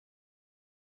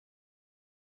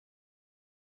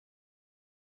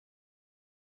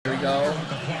go.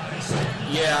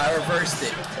 Yeah, I reversed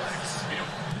it.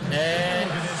 And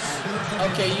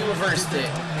okay, you reversed it.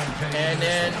 And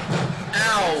then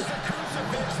ow.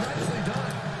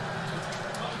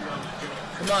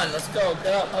 Come on, let's go.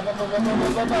 Get up. Up.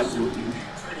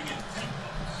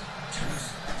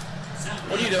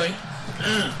 What are you doing?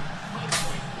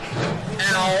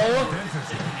 Ow.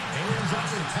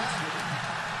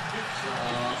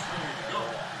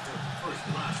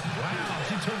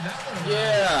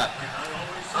 Yeah.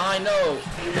 I know.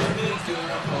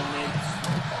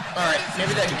 Alright,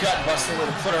 maybe that gut buster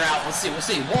will put her out. We'll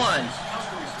see. 1,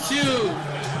 2.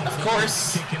 Of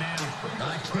course.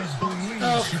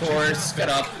 Of course. Get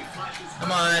up.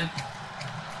 Come on.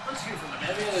 I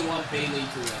really want Bailey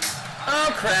to win.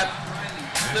 Oh crap.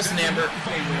 Listen, Amber.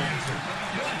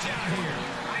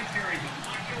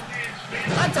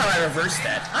 I thought I reversed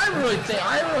that. I really did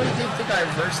think I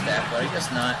reversed that, but I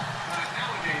guess not.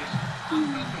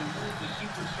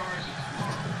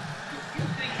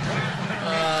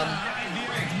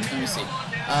 Let me see.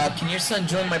 Can your son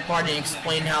join my party and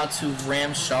explain how to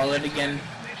ram Charlotte again?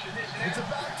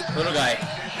 Little guy.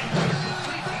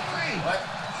 What?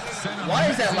 Why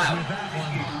is that loud?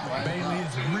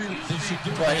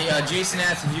 But Jason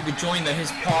asked if you could join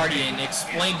his party and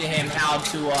explain to him how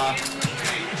to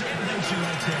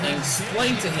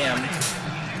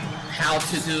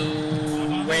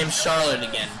do ram Charlotte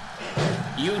again.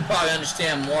 You would probably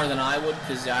understand more than I would,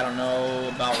 because I don't know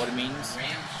about what it means.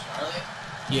 Ram Charlotte?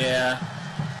 Yeah.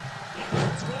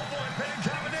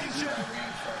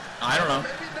 I don't know.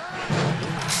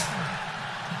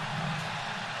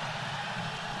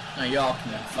 Now y'all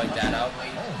can fight that out.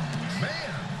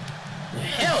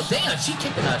 Hell damn, she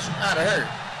kicking us out of her.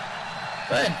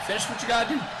 Go ahead, finish what you gotta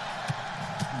do.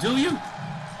 Do you?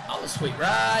 I'll just wait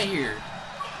right here.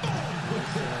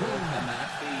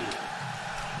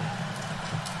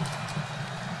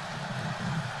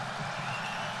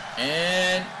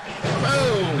 And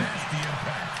boom!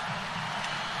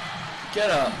 Get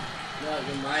up. No,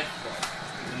 you're my fault.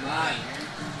 You're mine.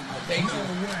 I'll take you.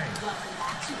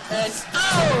 And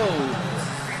oh!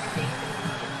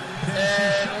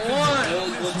 And 1,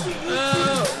 2,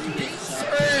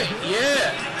 3, yeah!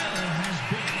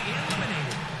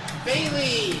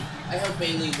 Bailey! I hope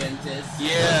Bailey wins this.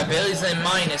 Yeah, Bailey's a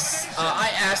minus. I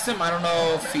asked him, I don't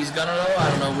know if he's gonna though, I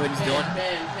don't know what he's doing.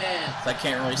 I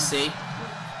can't really see.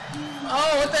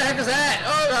 Oh, what the heck is that?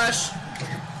 Oh gosh!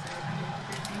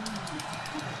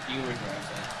 You regret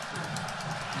that.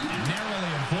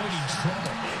 Narrowly avoiding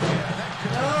trouble.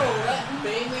 No, let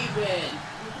Bailey win.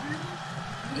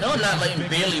 No, I'm not letting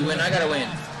Bailey win. I gotta win.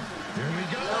 Here we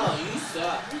go. No, you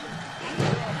suck.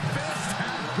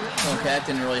 Okay, that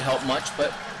didn't really help much,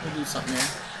 but we'll do something here.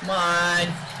 Come on.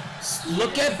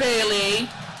 Look at Bailey.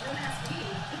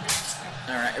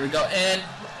 Alright, here we go. And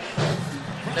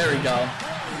there we go.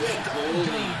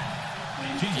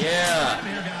 Yeah.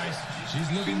 She's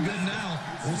looking good now.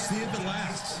 We'll see if it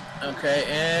lasts. Okay,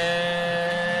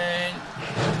 and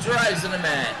drives in the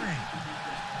mat.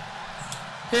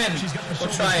 Pin. We'll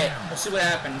try it. We'll see what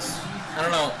happens. I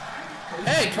don't know.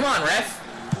 Hey, come on, ref.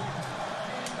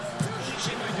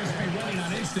 She might just be running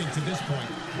on instinct at this point.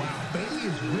 Wow, Bailey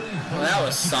is really. Well, that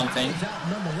was something.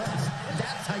 Nonetheless,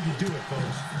 that's how you do it,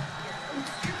 folks.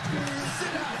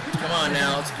 Come on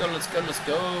now, let's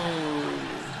go.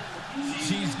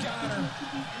 She's got her.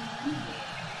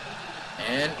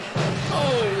 And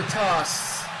oh, the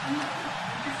toss.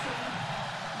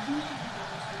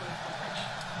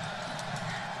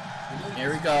 Here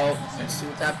we go. Let's see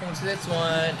what happens to this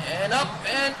one. And up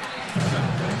and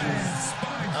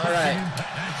all right.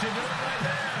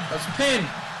 Let's pin.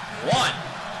 1,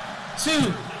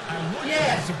 2.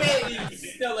 Yes, Bailey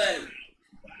still in.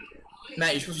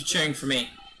 Matt, you're supposed to be cheering for me.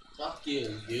 Fuck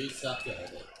you. You suck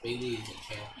at it. Bailey is a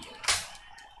champion.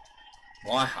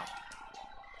 Wow.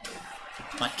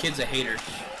 My kid's a hater.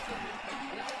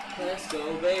 Let's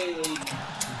go, Bailey.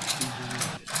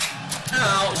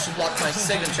 Ow, she blocked my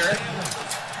signature.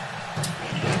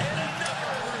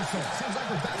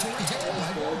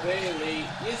 Let's go, Bailey.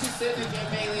 Use your signature,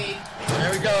 Bailey.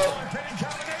 There we go.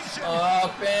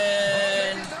 Up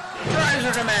and drives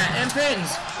her to mat and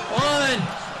pins. 1,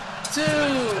 2.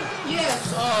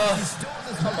 Yes. Oh,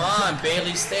 come on,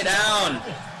 Bailey, stay down.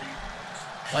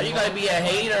 Why you gotta be a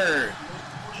hater?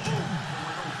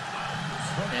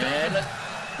 And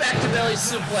back to Bailey's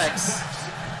suplex.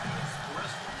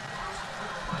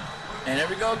 And there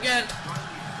we go again.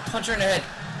 Punch her in the head.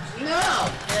 No.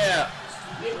 Yeah.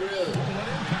 Get rude.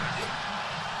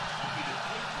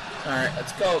 Alright,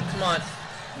 let's go. Come on.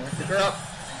 Pick her up.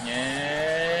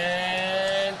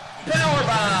 And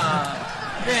powerbomb.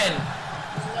 Pin.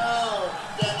 No.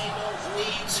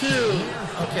 2.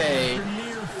 Okay.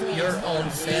 Your own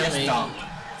family.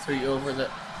 Threw you over the...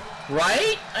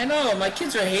 Right? I know, my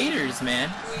kids are haters, man.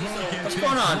 What's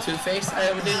going on, Two-Face? I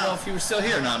didn't know if you were still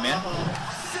here or not, man.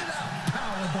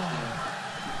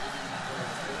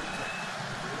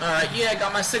 Alright, yeah, I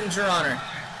got my signature on her.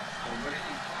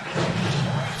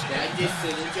 Did I get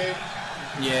signature?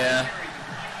 Yeah.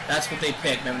 That's what they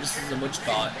picked, man. This is a what you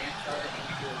call it.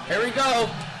 Here we go.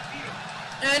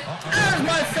 And there's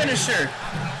my finisher.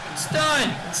 It's done.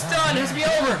 It's done. It has to be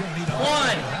over.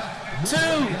 1, 2.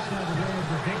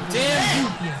 Damn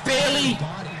you, Bailey.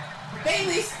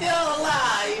 Bailey's still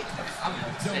alive.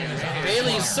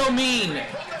 Bailey's so mean.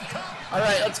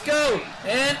 Alright, let's go.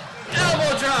 And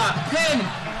elbow drop. Pin.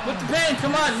 With the pin.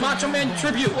 Come on. Macho Man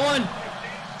tribute. 1, 2.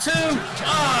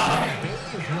 Ah.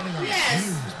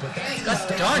 Yes. God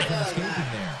darn it.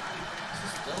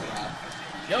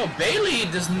 Yo, Bailey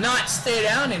does not stay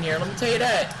down in here. Let me tell you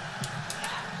that.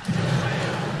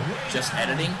 Just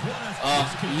editing.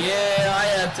 Yeah, I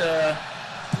have to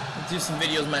do some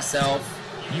videos myself.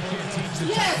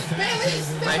 Yes, Bailey's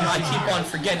still alive. I keep on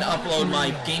forgetting to upload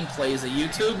my gameplays to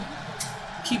YouTube.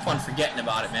 Keep on forgetting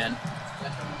about it, man.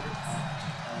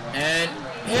 And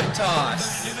hip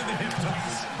toss.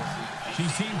 She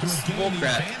seemed to have gained the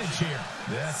advantage here.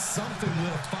 That's something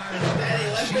with a fire.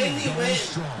 Let Bailey win.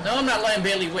 No, I'm not letting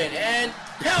Bailey win. And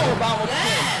powerbomb with the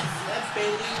pin. Yes, let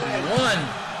Bailey win. 1,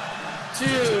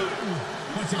 2.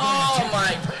 Oh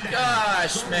my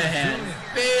gosh, man.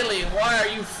 Bailey, why are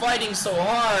you fighting so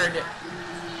hard?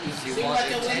 See what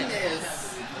the win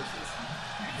is.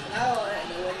 No,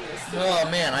 the win is. Oh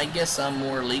man, I guess I'm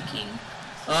more leaking.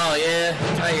 Oh yeah,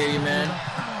 I hear you, man.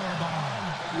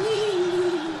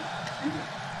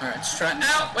 Alright, let's try.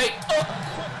 Ow! Wait! Oh!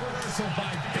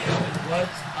 What?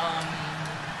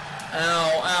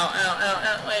 Ow, ow, ow, ow,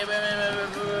 ow. Wait.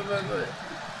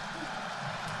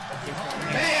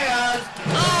 Man!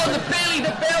 Oh, the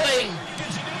Bailey!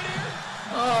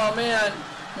 Oh man.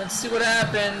 Let's see what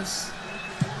happens.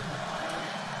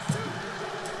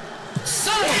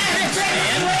 Son of a bitch,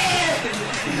 man!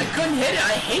 I couldn't hit it.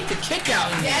 I hate the kick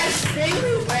out. Yes,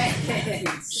 Bailey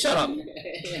wins! Shut up.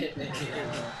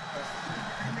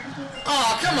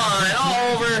 Oh, come on, all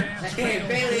over.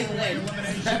 Bailey wins.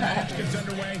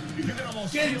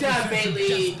 Good job,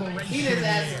 Bailey. He did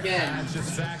that again.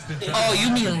 Oh, you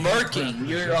mean lurking.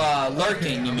 You're,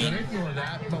 lurking, you mean.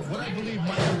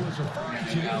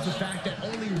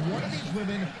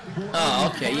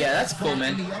 Oh, okay, yeah, that's cool,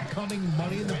 man.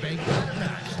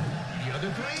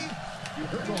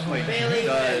 Wait, Bailey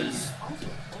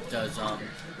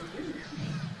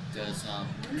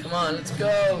come on, let's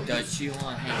go. Does she want to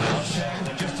hang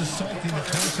out? Just assaulting the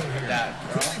torso here. That,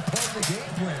 bro. Part of the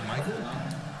game plan, Michael.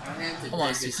 I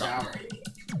want to see something.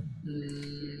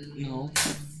 No.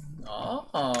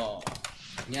 Oh.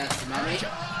 Yes, mommy.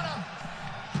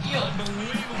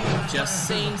 Just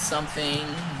seen something.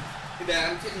 Hey,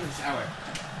 Dad, I'm taking a shower.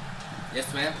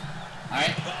 Yes, ma'am.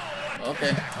 Alright.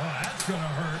 Okay. Oh, that's gonna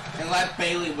hurt. And let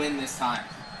Bailey win this time.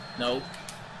 Nope.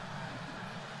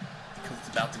 Because it's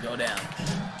about to go down.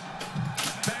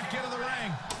 Back into the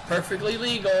ring. Perfectly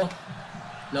legal.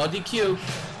 No DQ.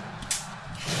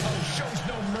 Oh, shows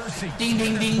no mercy. Ding,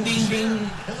 ding, ding, ding, ding.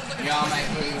 Y'all might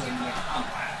Bailey win.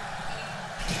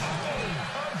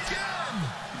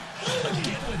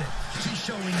 Again with it. She's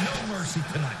showing no mercy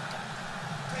tonight.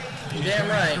 You're damn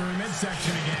right. Her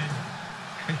midsection again.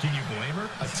 And can you blame her?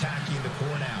 Attacking the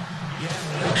core now.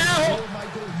 Yeah. Ow!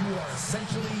 Michael, you are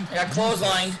essentially. I got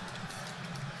clotheslined.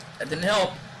 That didn't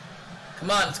help.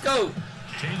 Come on, let's go.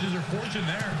 Changes her fortune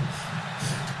there.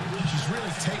 She's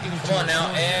really taking it. Come on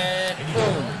now, and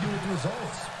boom.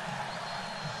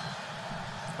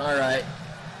 All right.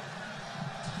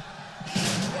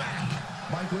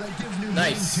 Michael, that gives new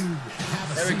Nice. meaning to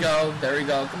have a There we seat. go. There we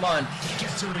go. Come on.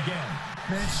 Gets to it again.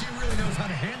 Man, she really knows how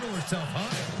to handle herself, huh?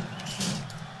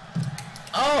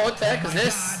 Oh, what the heck is My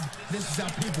this? God, this is how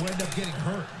people end up getting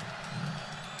hurt.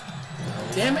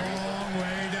 Damn it. Long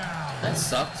way down. That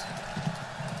sucked.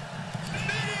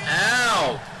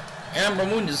 Ow! Amber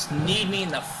Moon just kneed me in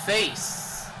the face.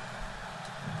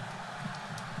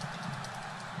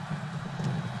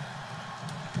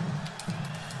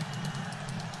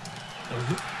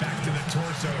 Back to the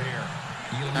torso here.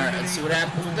 Alright, let's see what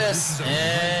happens with this.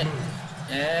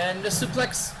 And the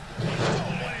suplex.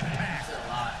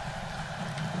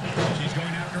 She's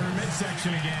going after her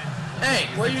midsection again. Hey,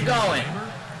 where you going?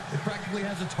 It practically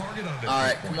has a target on it.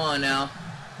 Alright, come on now.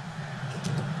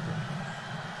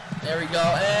 There we go,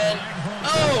 and...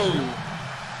 Oh!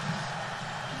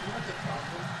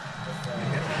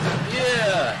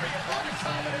 Yeah!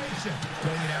 position.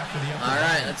 Going after the upper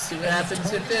Alright, let's see what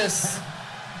happens with this.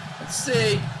 Let's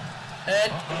see.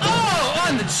 And, oh,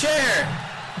 on the chair.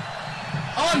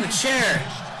 On the chair.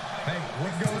 Hey,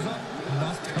 what goes up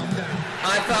must come down.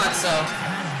 I thought so.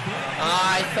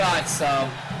 I thought so.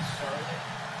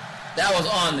 That was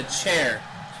on the chair.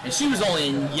 And she was only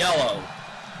in yellow.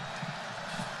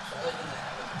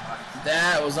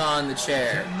 That was on the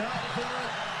chair.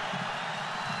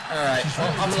 Alright,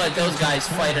 well, I'm gonna let those guys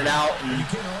fight it out and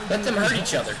let them hurt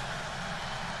each other.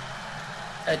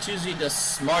 That's usually the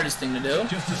smartest thing to do.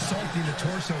 Just assaulting the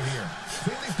torso here.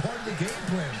 Clearly part of the game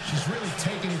plan. She's really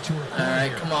taking it to her core.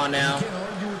 Alright, come on now. You can't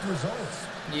argue with results.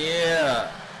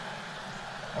 Yeah.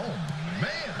 Oh,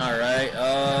 man. Alright,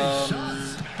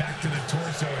 Back to the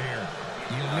torso here.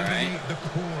 Eliminate the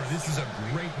core. This is a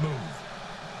great move.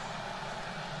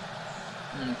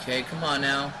 okay, come on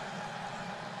now.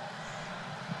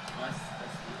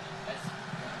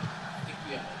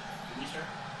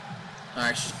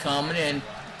 Alright, she's coming in.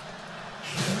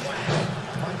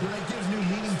 Michael, that gives new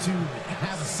meaning to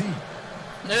have a seat.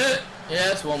 Yeah,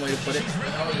 that's one way to put it. She's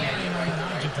really relying on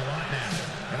logic a lot now.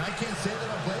 And I can't say that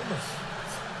I blame her.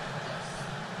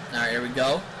 Alright, here we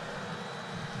go.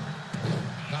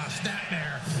 Snap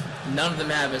there. None of them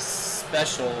have a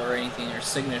special or anything or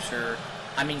signature.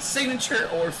 I mean, signature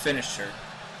or finisher.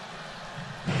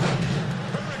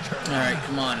 Alright,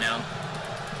 come on now.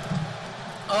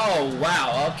 Oh,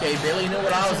 wow. Okay, Bailey knew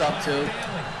what I was up to.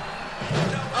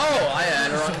 Oh, I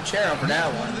had her on the chair for that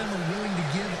one.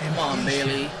 Come on,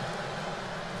 Bailey.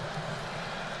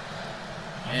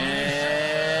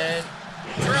 And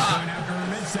drop. After her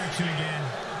midsection again.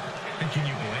 And can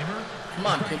you blame her? Come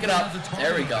on, pick it up.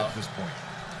 There we go.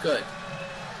 Good.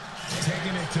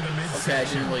 Taking it to the midsection. Okay, I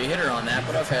didn't really hit her on that,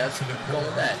 but okay, let's go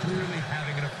with that. Clearly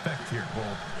having an effect here,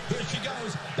 Cole. Here she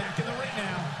goes. Back in the ring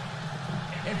now.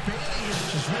 And Bailey is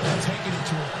just really taking it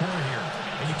to her core here.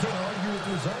 And you can't argue with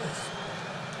the results.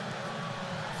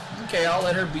 Okay, I'll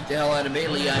let her beat the hell out of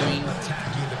Bailey. I mean,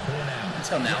 Attacking the core now.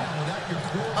 until now.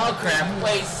 Oh, crap.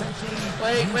 Wait.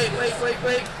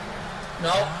 Wait.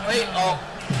 No, wait. Oh.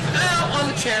 Ow, on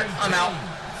the chair. I'm out.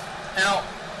 Out.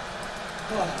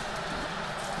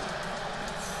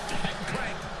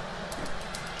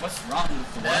 What's wrong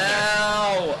with the weather?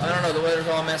 Ow. I don't know. The weather's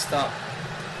all messed up.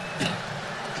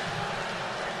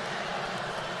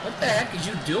 What the heck is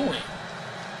you doing?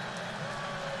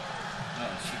 Oh,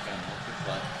 she can look her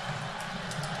butt.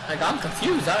 Like, I'm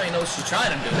confused. I don't even know what she's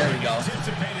trying to do. There we go.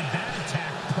 Anticipated that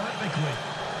attack perfectly.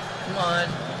 Come on.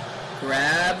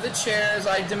 Grab the chairs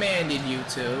I demanded you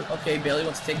to. Okay, Bailey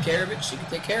wants to take care of it. She can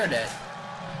take care of that.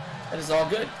 That is all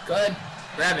good. Go ahead.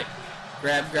 Grab it.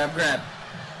 Grab.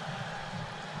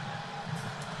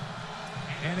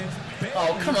 And it's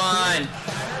Oh, come on.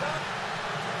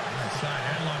 Side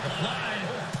headlock applied.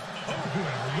 Oh,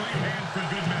 good. Right hand for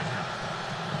good measure.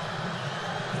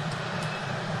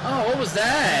 Oh, what was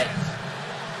that?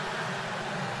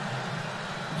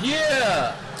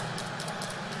 Yeah.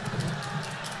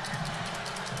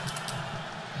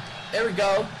 There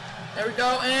we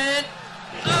go. And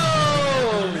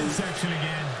oh! Midsection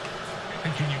again.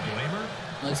 And can you blame her?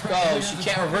 Let's go. She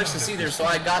can't reverse this either, so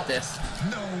I got this.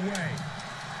 No way.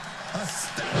 A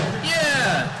step.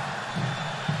 Yeah.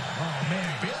 Oh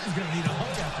man, Bailey's gonna need a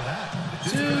hug after that.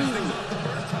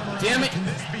 Dude. Damn it. Can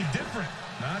this be different?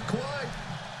 Not quite.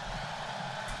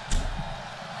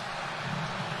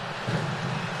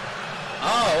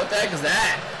 Oh, what the heck is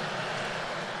that?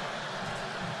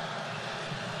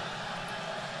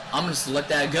 I'm gonna just let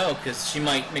that go because she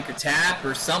might make a tap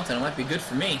or something. It might be good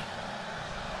for me.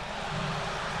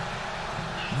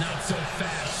 Not so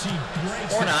fast. She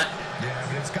breaks Or it. not. Yeah,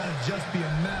 but it's gotta just be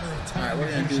a matter of time. Alright,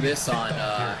 we're gonna do this on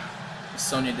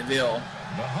Sonya Deville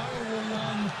The honorable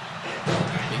one.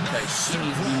 because she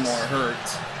needs to be more hurt.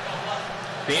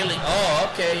 Bailey, oh,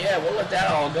 okay, yeah, we'll let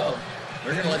that all go.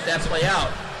 We're gonna let that play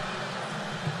out.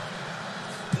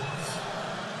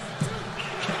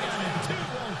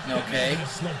 Okay,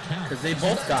 because they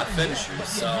both got finishers,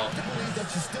 so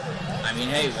I mean,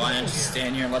 hey, why don't you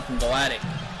stand here and let them go at it?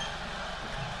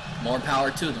 More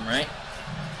power to them, right?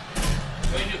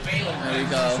 There we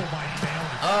go.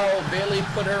 Oh, Bailey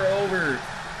put her over.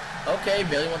 Okay,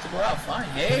 Bailey wants to go out. Fine.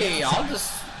 Hey, I'll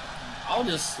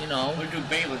just, you know,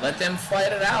 let them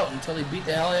fight it out until they beat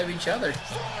the hell out of each other.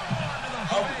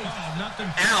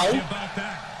 Ow!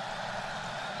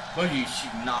 What, she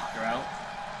knocked her out?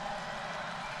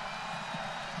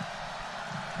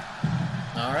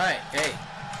 Alright, hey,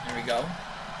 there we go.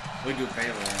 We do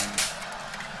Bailey.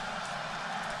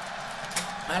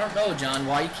 I don't know, John,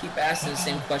 why you keep asking the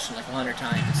same question like 100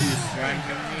 times. She's trying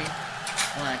to me.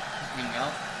 Like, hang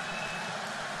out.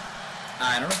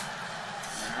 I don't know.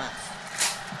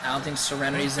 I don't think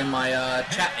Serenity's in my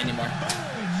chat anymore.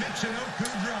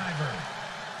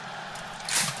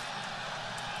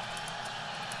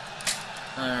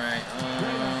 Alright,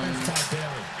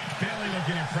 Bailey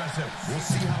looking impressive. We'll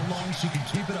see how long she can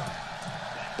keep it up.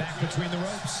 Back between the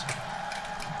ropes.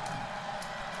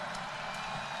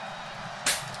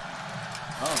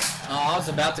 Oh, I was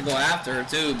about to go after her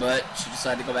too, but she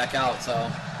decided to go back out,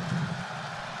 so.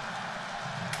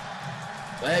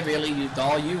 But hey, Bailey, it's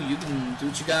all you. You can do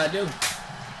what you gotta do.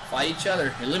 Fight each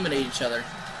other, eliminate each other.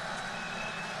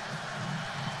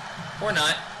 Or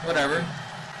not, whatever.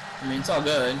 I mean, it's all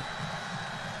good.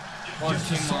 One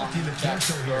team on that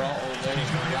girl over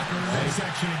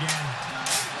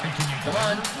Come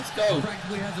on, let's go.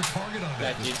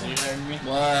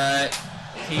 What?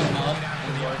 Team up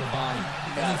and work on.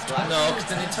 No, because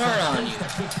then they turn on you.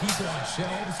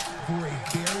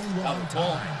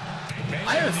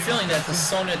 I have a feeling that the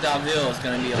Sonya Deville is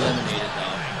going to be eliminated,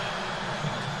 though.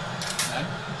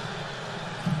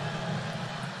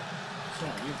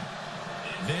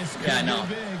 Yeah, I know.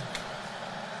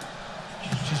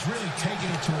 She's really taking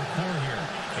it to her core here.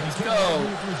 Let's go.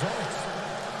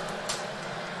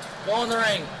 Go in the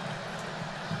ring.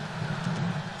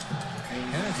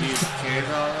 Do you care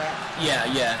all that?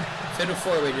 Yeah. Fatal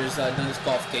 4-way, there's no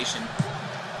disqualification.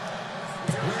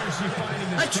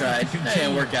 I tried. That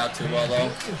didn't work out too well,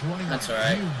 though. That's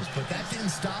alright. But that didn't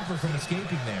stop her from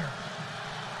escaping there.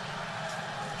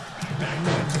 Back to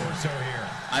the torso here.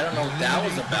 I don't know what that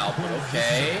was about, but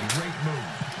okay. Great move.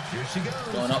 Here she goes.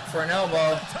 Going up for an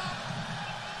elbow.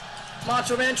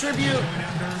 Macho Man tribute. Going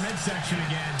after her midsection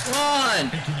again. One.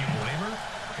 Can you blame her?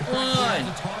 1,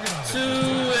 2,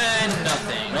 and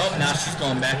nothing. Oh, now she's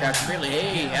going back after Bailey.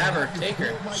 Hey, have her, take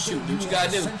her. Shoot, do what you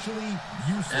gotta do.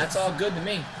 That's all good to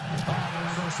me. It's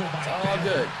all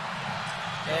good.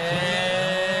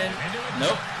 And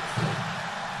nope.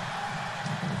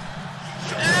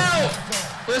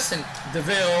 Ow! Listen,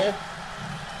 Deville.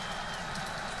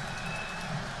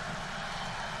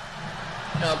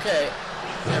 Okay,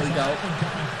 there we go.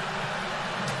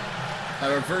 I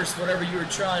reversed whatever you were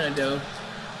trying to do.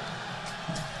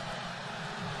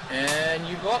 And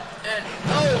you go up and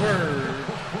over.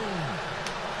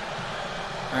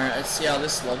 Alright, let's see how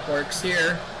this look works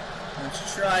here.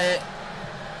 Let's try it.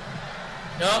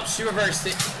 Nope, she reversed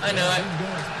it. I know it.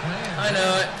 I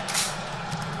know it.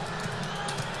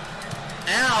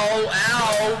 Ow,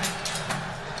 ow.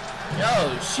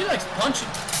 Yo, she likes punching.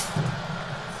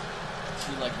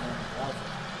 She like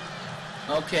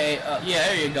okay, yeah,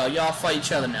 there you go. Y'all fight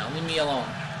each other now. Leave me alone.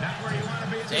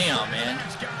 Damn, man.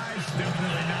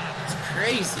 It's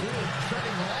crazy.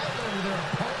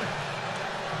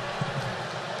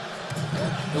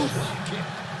 Oof.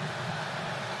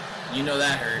 You know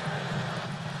that hurt.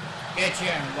 Get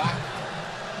here and whack.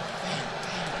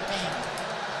 Bam,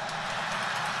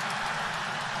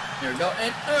 There we go.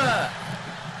 And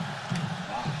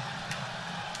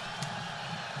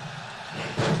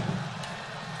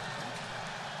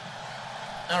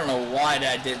I don't know why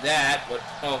I did that, but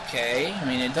okay. I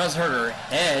mean, it does hurt her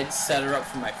head. Set her up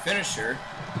for my finisher.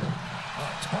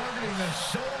 Targeting the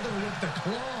shoulder with the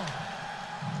claw.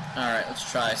 Alright,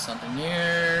 let's try something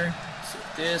here. See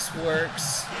if this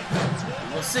works.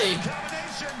 We'll see.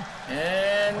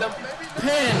 And the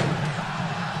pin.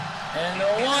 And the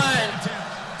 1,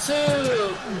 2.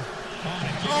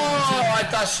 Oh, I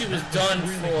thought she was done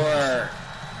for.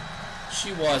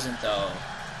 She wasn't, though.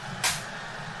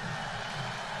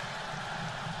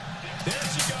 There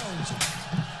she goes.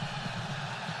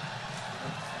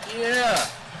 Yeah.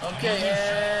 Okay,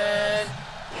 and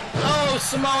oh,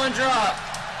 Samoan drop.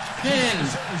 Pin.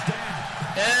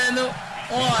 And the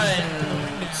 1,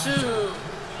 2.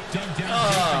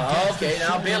 Oh, okay,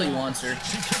 now Bailey wants her.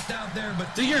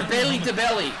 Do your Bailey to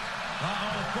belly.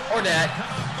 Or that.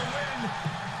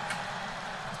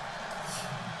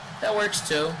 That works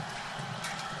too.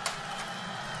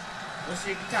 well,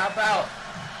 she can tap out.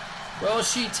 Will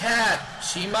she tap?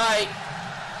 She might.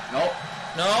 Nope.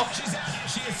 Nope.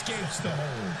 She escapes the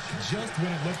hold. Just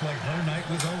when it looked like her night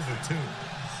was over, too.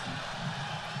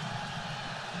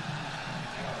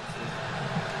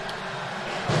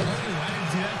 Oh, I didn't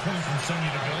see that coming from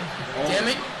Sonya Deville. Damn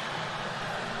it.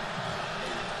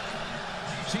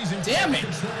 She's in Damn it.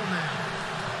 control now.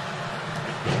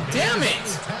 Damn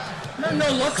it.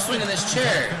 No luck swing in this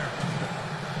chair.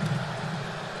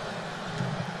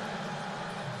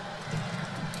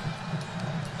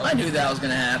 I knew that was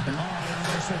going to happen.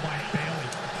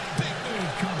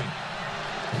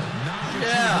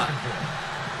 Yeah.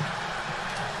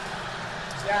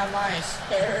 got my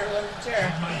spare little chair.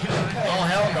 Oh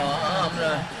hell no! I'm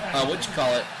gonna. What you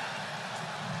call it?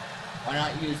 Why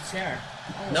not use chair?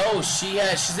 No,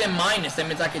 she's in minus. That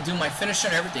means I can do my finisher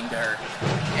and everything to her.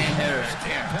 And her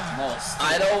chair. Most.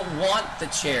 I don't want the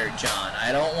chair, John.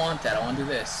 I don't want that. I want to do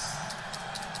this.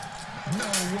 No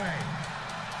way.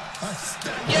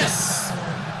 Yes!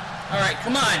 Alright,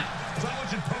 come on.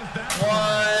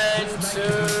 1, 2,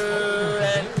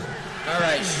 and...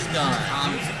 Alright, she's gone.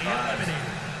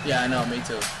 Yeah, I know, me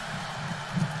too.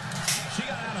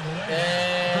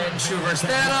 And she reversed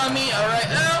that on me. Alright,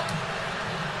 now.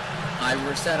 I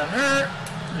reversed that on her.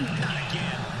 Not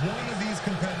again. One of these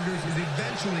competitors is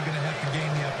eventually going to have to gain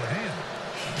the upper hand.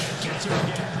 Gets her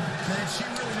again. Man, she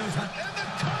really knows how...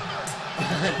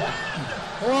 And the cover!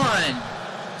 1,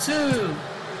 2...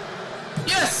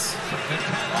 Yes!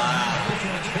 Wow.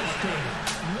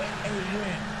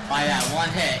 By that one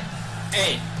hit.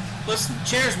 Hey, listen,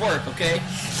 chairs work, okay?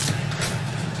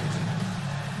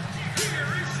 Here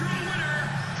is your winner,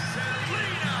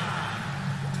 Selena!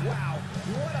 Wow,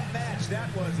 what a match that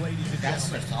was, ladies and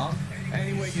That's gentlemen. the song.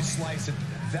 Any way you slice it,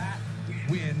 that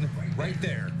win right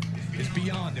there is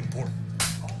beyond important.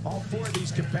 All four of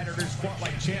these competitors fought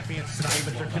like champions tonight,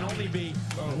 but there can only be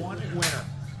one winner.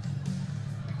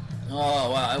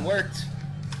 Oh, wow, it worked.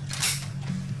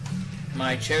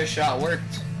 My chair shot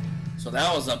worked. So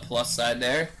that was a plus side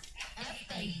there.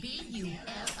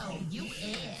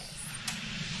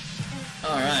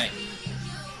 Alright.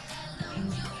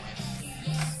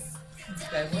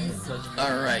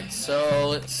 Alright, so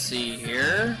let's see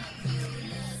here.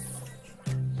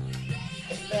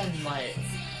 It's been like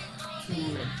 2,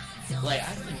 like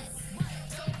I think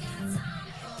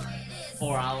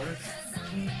 4 hours.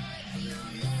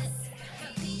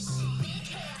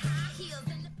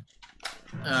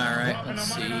 Alright, let's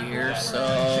see here. So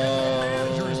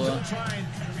Trying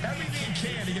everything he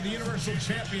can to get the Universal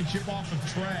Championship off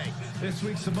of Trey. This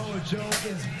week, Samoa Joe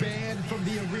is banned from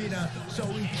the arena, so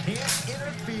he can't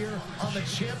interfere on the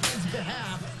champion's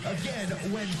behalf again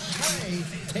when Trey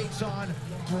takes on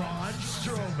Braun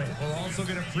Strowman. We're also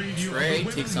going to preview Trey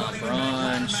takes on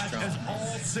Braun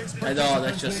Strowman. I know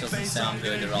that just doesn't sound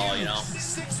good at all, you know.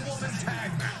 6-woman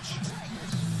tag match.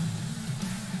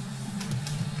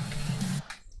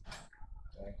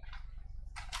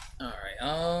 Alright,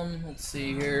 let's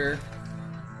see here.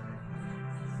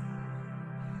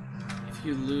 If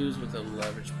you lose with a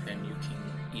leverage pin, you can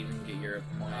even get your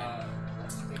opponent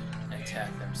and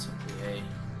attack them simply A,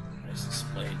 as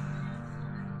displayed.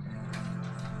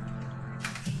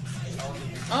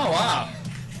 Oh wow!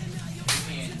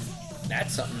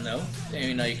 That's something though. Didn't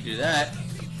even know you could do that.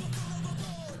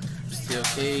 Steel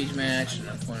cage match, and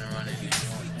opponent running, you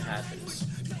know what happens.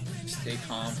 Stay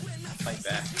calm, fight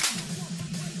back.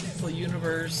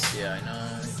 Universe, yeah, I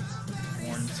know.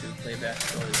 1, 2 playback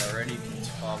abilities already.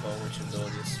 12, which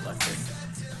ability is selected.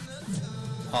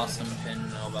 Awesome pin,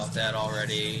 know about that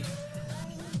already.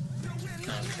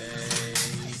 Okay.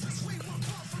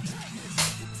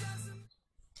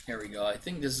 Here we go. I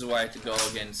think this is where I have to go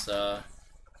against, I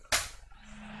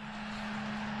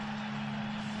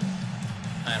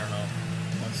don't know.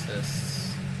 What's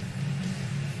this?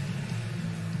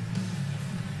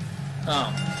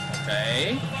 Oh,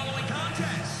 okay.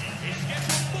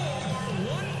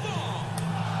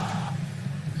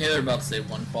 Yeah, they're about to say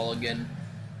one fall again.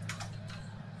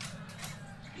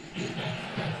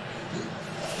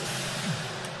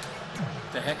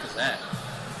 The heck is that?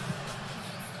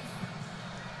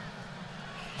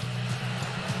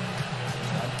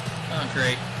 Oh,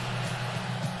 great.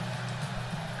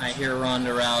 I hear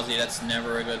Ronda Rousey, that's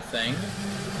never a good thing.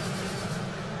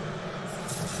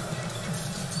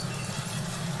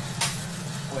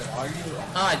 Wait, are you?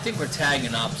 Oh, I think we're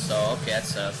tagging up, so okay,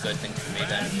 that's a good thing for me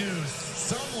then. Bad news.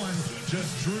 Someone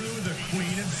just drew the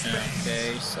queen in space.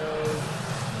 Okay, so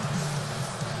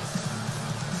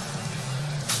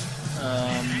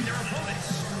and their opponents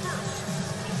first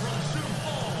from Sioux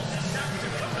Falls, South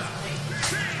Dakota,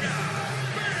 Shayna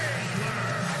Baszler.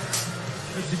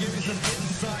 Just to give you some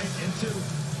insight into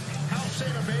how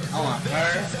Shayna Baszler I want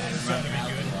her and something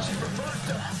Ronda good. Rousey. She prefers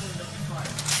to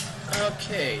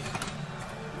okay.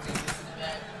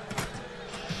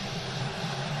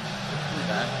 Who's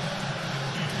that?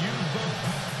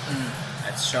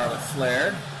 That's Charlotte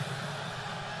Flair.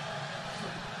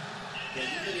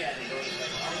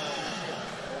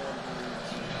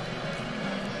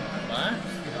 What?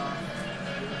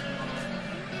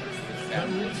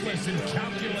 ruthless and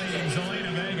calculating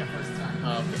Zelina Vega.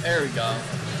 There we go.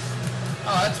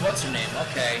 Oh, that's what's her name.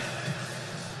 Okay.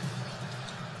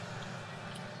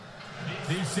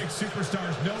 These 6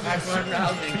 superstars know the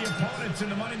opponents in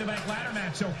the Money in the Bank ladder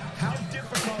match, so how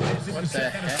difficult is it to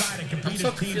set that aside and compete? I'm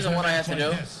so confused on what I have to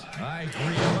do. I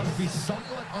agree. It must be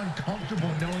somewhat uncomfortable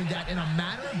knowing that in a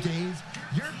matter of days,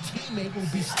 your teammate will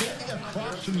be standing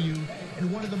across from you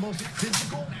in one of the most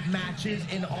physical matches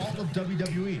in all of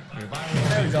WWE. If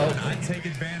I were I'd take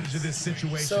advantage of this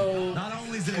situation. So, not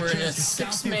only is it we're a in a chance to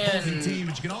scout the opposing team,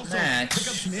 but you can also pick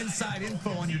up some inside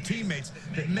info on your teammates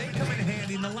that may come in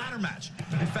handy in the ladder match.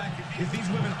 In fact, if these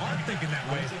women aren't thinking that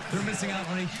way, they're missing out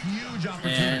on a huge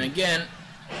opportunity. And again,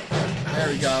 there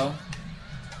we go.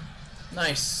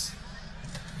 Nice.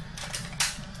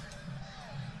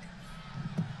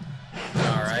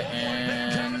 Alright,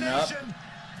 and up.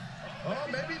 Oh,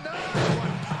 maybe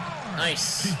not.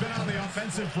 Nice. She's been on the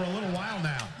offensive for a little while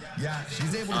now. Yeah,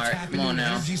 she's able to tap into an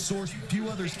energy source few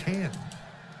others can.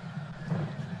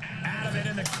 Out of it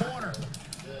in the corner.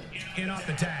 In off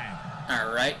the tag.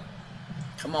 Alright.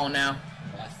 Come on now.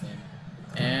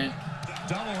 And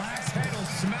double axe handle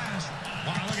smash.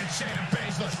 Wow, look at Shayna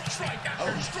Baszler. Strike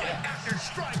after strike after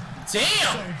strike.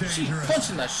 damn! She's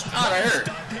punching the shit out of her.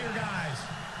 Here, guys.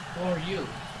 Who are you?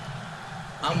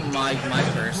 I'm my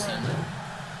person.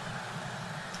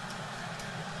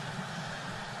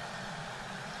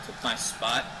 Took my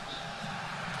spot.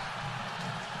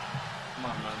 Come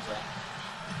on, Monza.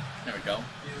 There we go.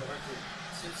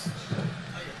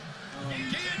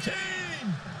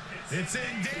 Guillotine! It's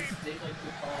in deep.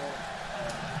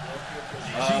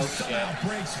 Okay.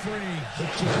 Breaks free,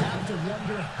 but you have to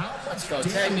wonder how much. Let's go.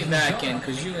 Tag me back in,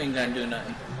 cause you ain't gonna do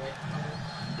nothing.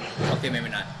 Okay, maybe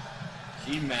not.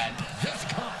 She mad.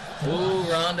 Ooh,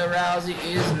 Ronda Rousey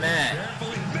is mad.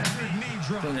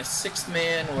 Doing a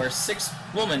 6-man or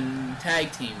 6-woman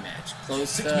tag team match,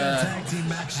 close to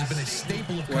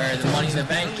where the Money in the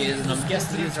Bank is, and I'm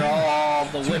guessing these are all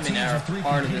the women that are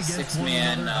part of the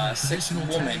 6-man,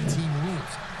 6-woman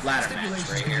ladder match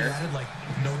right here.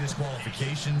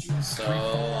 So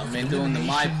I'm in doing the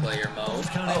My Player mode.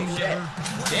 Oh shit!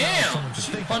 Damn!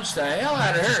 She punched the hell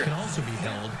out of her.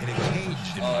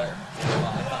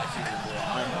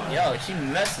 Yo, she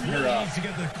messing her up.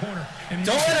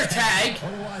 Don't let her tag!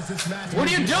 What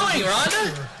are you doing,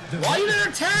 Ronda? Why you let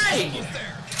her tag?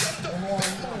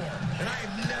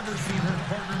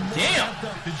 Damn!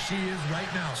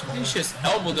 She just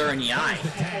elbowed her in the eye.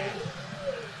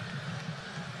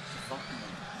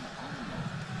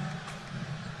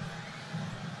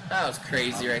 That was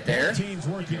crazy right there. Teams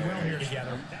working well here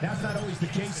together. That's not always the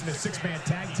case in a 6-man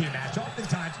tag team match.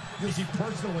 Oftentimes, you'll see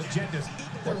personal agendas.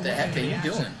 What the heck are you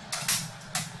doing?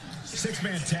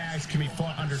 6-man tags can be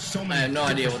fought under so many I have no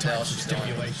idea what the hell she's she's doing.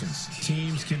 Stipulations.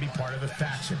 Teams can be part of a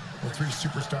faction. With 3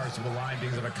 superstars of aligned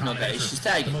beings of a combination. Okay, she's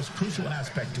tagging. The most crucial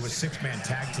aspect to a 6-man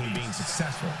tag team being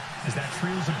successful is that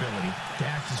trio's ability to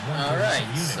act as one unit.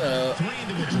 So, 3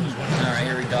 individuals. Alright,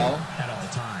 here we go. At all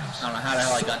times. I don't know how the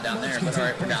hell I got down there, but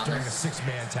alright, we're down there. During a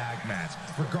 6-man tag match.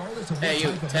 Regardless of what Hey,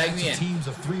 you, type of tag match me in. teams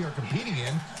of 3 are competing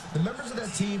in, the members of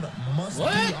that team must be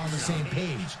on the same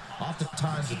page.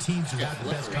 Oftentimes, the teams who have the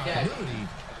best continuity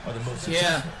are the most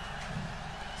successful.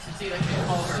 Such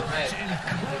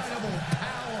incredible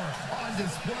power on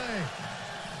display.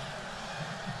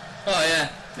 Oh yeah,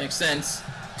 makes sense.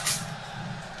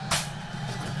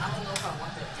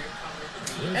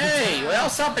 Hey, well,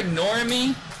 stop ignoring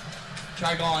me.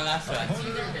 Try going that side.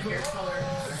 Big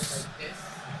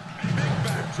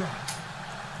backdrop.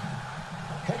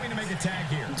 Hoping to make a tag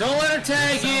here. Don't let her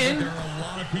tag in. There are a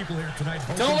lot of people here tonight.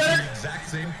 Don't let her. The exact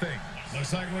same thing.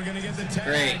 Looks like we're gonna get the tag.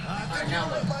 Great.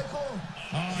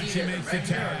 Oh, she makes the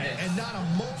tag, and not a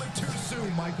moment too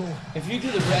soon, Michael. If you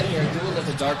do the red hair, do it like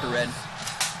a darker red,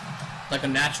 like a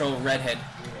natural redhead,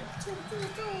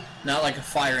 not like a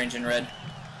fire engine red.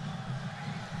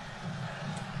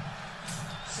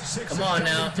 Come on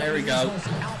now, there we go.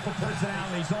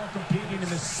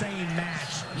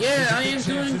 Yeah, I am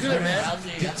doing good, man.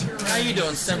 How you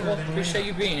doing, Simple? Appreciate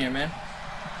you being here, man.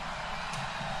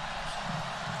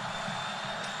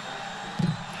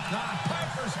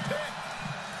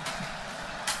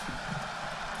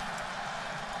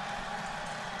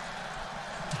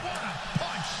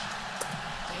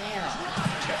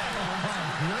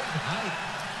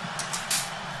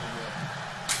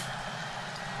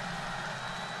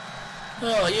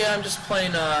 Oh yeah, I'm just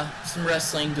playing some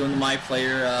wrestling, doing the My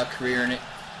Player career in it.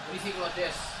 What do you think about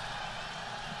this?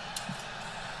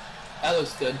 That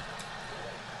looks good.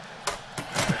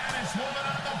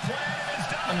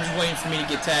 I'm just waiting for me to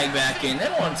get tagged back in. They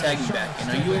don't want to tag me back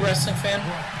in. Are you a wrestling fan?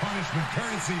 Punishment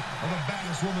courtesy of the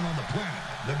baddest woman on the planet.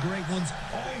 The great ones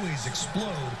always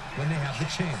explode when they have the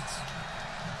chance.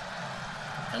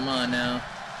 Come on now.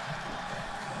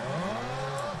 Oh,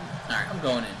 Alright, I'm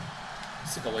going in.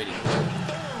 Sick of waiting.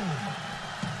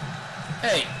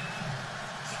 Hey!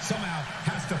 Somehow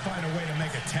has to find a way to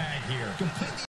make a tag here. Completely